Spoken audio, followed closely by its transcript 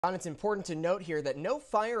It's important to note here that no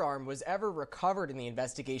firearm was ever recovered in the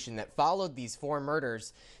investigation that followed these four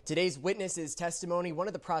murders. Today's witnesses' testimony, one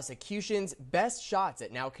of the prosecution's best shots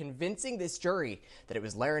at now convincing this jury that it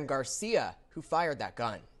was Laren Garcia who fired that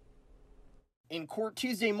gun. In court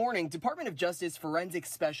Tuesday morning, Department of Justice forensic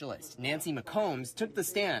specialist Nancy McCombs took the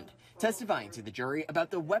stand, testifying to the jury about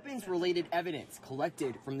the weapons-related evidence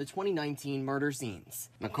collected from the 2019 murder scenes.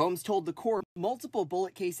 McCombs told the court multiple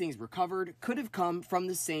bullet casings recovered could have come from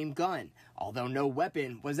the same gun, although no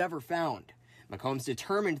weapon was ever found. McCombs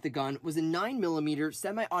determined the gun was a 9mm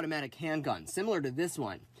semi-automatic handgun, similar to this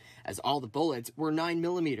one, as all the bullets were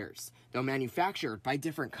 9mm, though manufactured by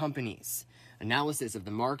different companies. Analysis of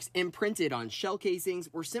the marks imprinted on shell casings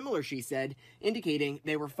were similar, she said, indicating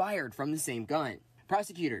they were fired from the same gun.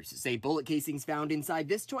 Prosecutors say bullet casings found inside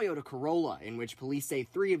this Toyota Corolla, in which police say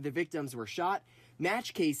 3 of the victims were shot,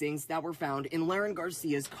 match casings that were found in Laren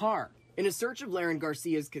Garcia's car. In a search of Laren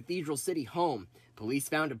Garcia's Cathedral City home, police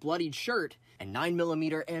found a bloodied shirt and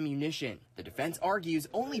 9mm ammunition. The defense argues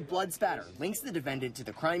only blood spatter links the defendant to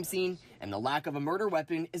the crime scene, and the lack of a murder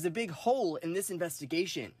weapon is a big hole in this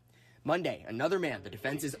investigation. Monday, another man the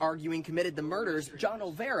defense is arguing committed the murders, John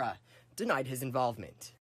Olvera, denied his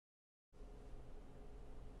involvement.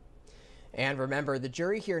 And remember, the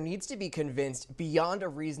jury here needs to be convinced beyond a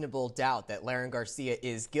reasonable doubt that Laren Garcia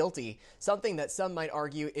is guilty, something that some might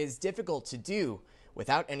argue is difficult to do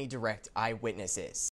without any direct eyewitnesses.